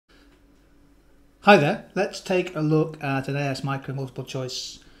Hi there, let's take a look at an AS Micro multiple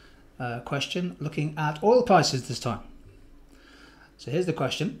choice question looking at oil prices this time. So here's the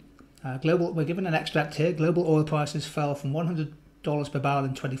question. We're given an extract here. Global oil prices fell from $100 per barrel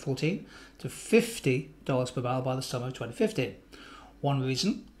in 2014 to $50 per barrel by the summer of 2015. One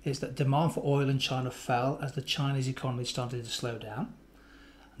reason is that demand for oil in China fell as the Chinese economy started to slow down.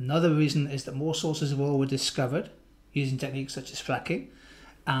 Another reason is that more sources of oil were discovered using techniques such as fracking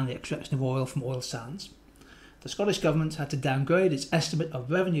and the extraction of oil from oil sands. The Scottish Government had to downgrade its estimate of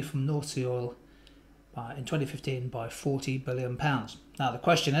revenue from North Sea oil in 2015 by £40 billion. Now the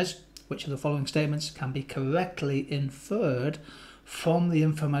question is, which of the following statements can be correctly inferred from the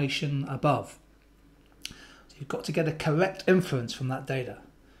information above? So you've got to get a correct inference from that data.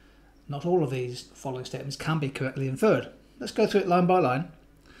 Not all of these following statements can be correctly inferred. Let's go through it line by line.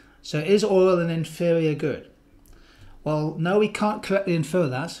 So is oil an inferior good? Well, no, we can't correctly infer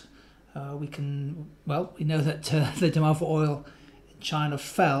that. We know that the demand for oil in China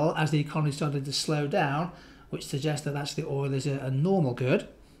fell as the economy started to slow down, which suggests that actually oil is a normal good,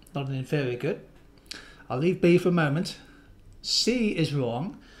 not an inferior good. I'll leave B for a moment. C is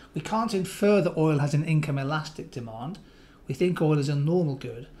wrong. We can't infer that oil has an income elastic demand. We think oil is a normal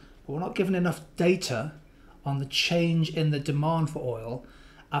good, but we're not given enough data on the change in the demand for oil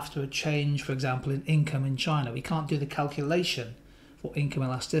after a change, for example, in income in China. We can't do the calculation for income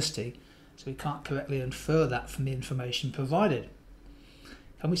elasticity, so we can't correctly infer that from the information provided.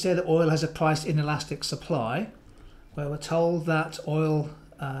 Can we say that oil has a price inelastic supply, where we're told that oil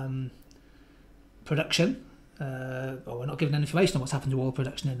production, or we're not given any information on what's happened to oil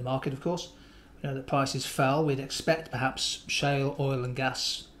production in the market, of course. We know that prices fell. We'd expect perhaps shale oil and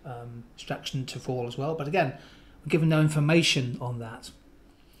gas extraction to fall as well, but again, we're given no information on that.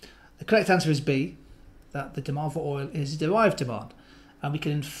 The correct answer is B, that the demand for oil is derived demand. And we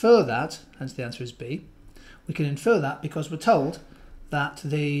can infer that, hence the answer is B, we can infer that because we're told that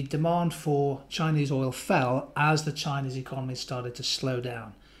the demand for Chinese oil fell as the Chinese economy started to slow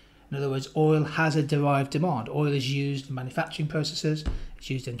down. In other words, oil has a derived demand. Oil is used in manufacturing processes, it's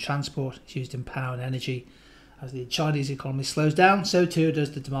used in transport, it's used in power and energy. As the Chinese economy slows down, so too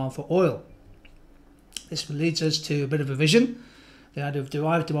does the demand for oil. This leads us to a bit of revision. The idea of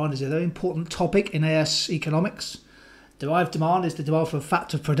derived demand is a very important topic in AS economics. Derived demand is the demand for a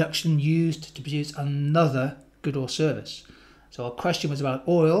factor of production used to produce another good or service. So our question was about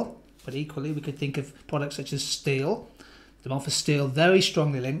oil, but equally we could think of products such as steel. Demand for steel very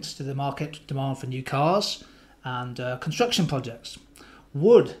strongly linked to the market demand for new cars and construction projects.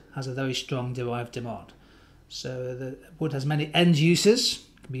 Wood has a very strong derived demand. So the wood has many end uses.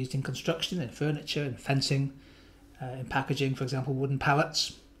 It can be used in construction, in furniture, in fencing, in packaging, for example, wooden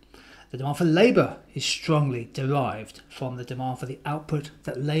pallets. The demand for labour is strongly derived from the demand for the output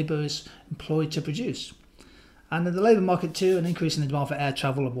that labour is employed to produce. And in the labour market too, an increase in the demand for air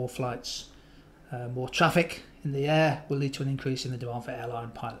travel and more flights. More traffic in the air will lead to an increase in the demand for airline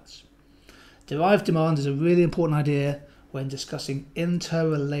pilots. Derived demand is a really important idea when discussing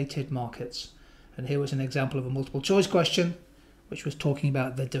interrelated markets. And here was an example of a multiple choice question which was talking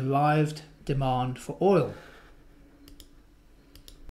about the derived demand for oil.